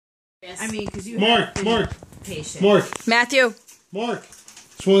I mean, because you Mark, Matthew. Mark,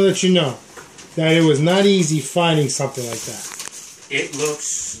 just want to let you know that it was not easy finding something like that. It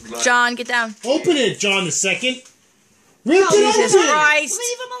looks like... John, get down. Open it, John the second. Rip it Jesus open. Christ.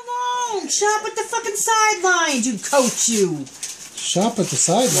 Leave him alone. Shop at the fucking sidelines, you coach you. Shop at the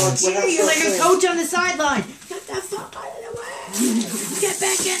sidelines. Yeah, you're like a coach on the sideline. Get the fuck out of the way. Get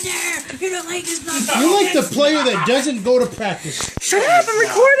back in there. Your leg is not... You're like the player that doesn't go to practice. Shut up, I'm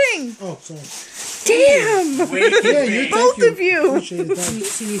recording. Oh, sorry. Damn. Yeah, you Both of you. She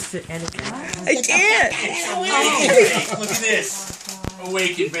needs to edit that. I can't. Look at this.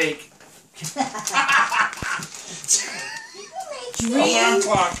 Awake and bake. Alarm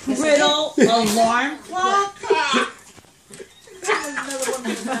clock. Griddle alarm clock.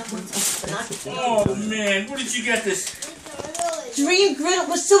 Oh man, where did you get this? Dream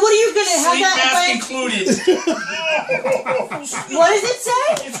griddle. So what are you gonna have Sleep that? mask included. What does it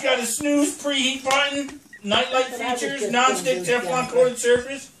say? It's got a snooze preheat button, nightlight features, non-stick Teflon coated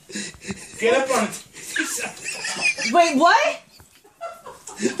surface. Get up on it. Wait, what?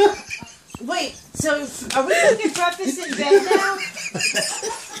 Wait, so are we cooking breakfast in bed now?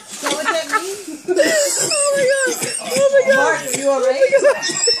 Is that what that means? Oh my god! Mark, are you alright?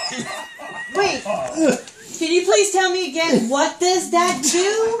 Wait, can you please tell me again, what does that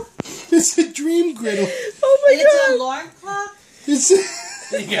do? It's a dream griddle. Oh my And it's an alarm clock? It's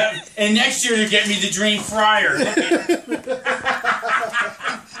And next year to get me the dream fryer.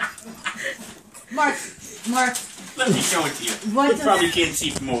 Mark, Let me show it to you. What You probably can't see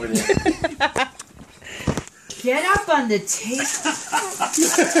from over there. get up on the tasty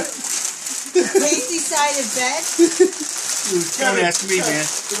side of bed. Don't ask me, man.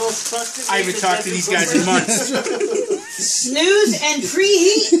 I haven't talked to these guys in months. Snooze and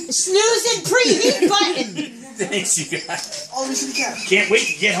preheat button. Thanks, you guys. Can't wait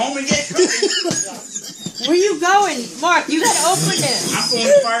to get home and get cooking. Where you going? Mark, you gotta open it. I'm going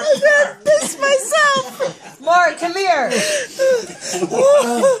to fire the car. Piss myself. Mark, come here.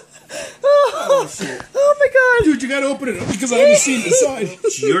 Oh my god. Dude, you gotta open it because I haven't seen the side.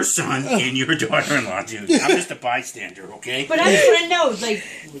 It's your son and your daughter-in-law, dude. I'm just a bystander, okay? But I just want to know, like,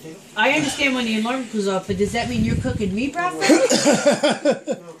 I understand when the alarm goes off, but does that mean you're cooking me breakfast?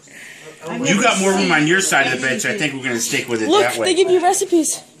 You got more room on your side of the bed, so I think we're going to stick with it Look, that way. they give you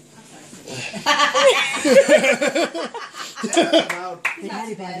recipes.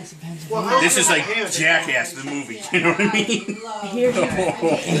 This is like Jackass, the movie. You know what I mean?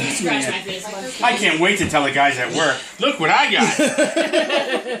 I can't wait to tell the guys at work, look what I got.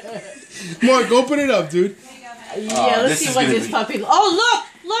 Mark, open it up, dude. Yeah, let's this see is what gonna this be- puppy... Oh,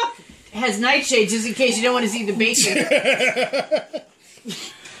 look! It has nightshades just in case you don't want to see the bacon.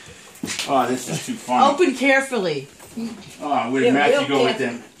 Oh, this is too funny. Open carefully. Oh, where did Matthew go with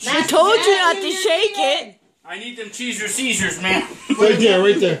them? I told you not to shake it. I need them cheese or Caesars, man. Right there,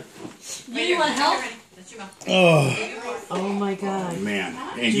 right there. You want help? Oh, Oh my god. Man,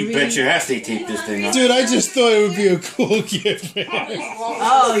 and you bet your ass they taped this thing up. dude, I just thought it would be a cool gift, man.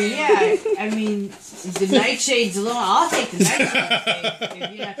 Oh yeah. I mean, the nightshades alone. I'll take the nightshades. If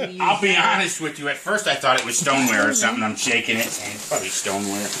you're not gonna use I'll be that. honest with you. At first, I thought it was stoneware or something. I'm shaking it, and it's probably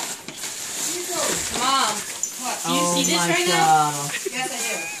stoneware. Mom, what? Do you see this right now? Yes, I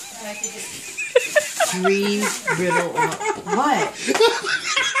do. And I think it's... Dream griddle. What?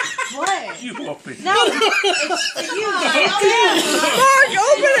 What? You open it. No, it's you. Mark,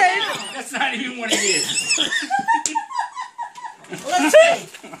 open it. That's not even what it is. Let's see.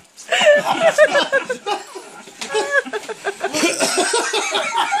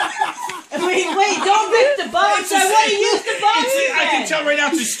 Wait, don't rip the box. I want to use the box I can again. tell right now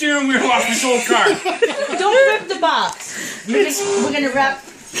it's the steering wheel off this old car. Don't rip the box. We're gonna wrap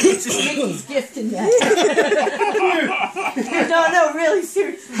Mickey's gift in that. No, really,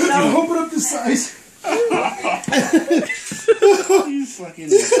 seriously. No. Open up the size. You fucking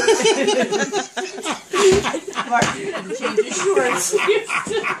Mark, you had to change your shorts.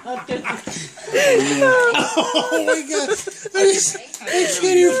 Oh my god. I can't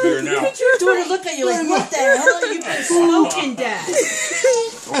even. here now. Your daughter look at you like, what the hell have you been smoking, Dad?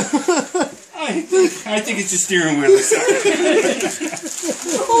 I think it's the steering wheel.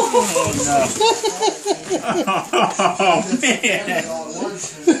 Oh man.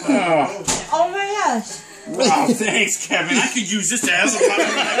 Oh my gosh. Wow, thanks, Kevin. I could use this as a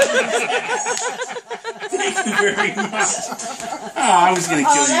Thank you very much. Oh, I was going to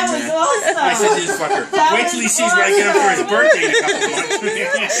kill you, That was man. awesome. I said this fucker. Wait till he sees what I get him for his birthday in a couple of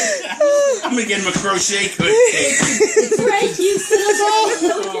months. I'm going to get him a crochet hood. It's right, you silly.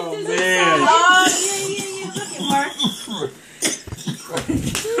 Oh, man. Oh, yeah. Look at Mark.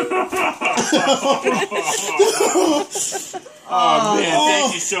 Oh man,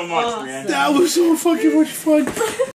 thank you so much, man. That was so fucking much fun.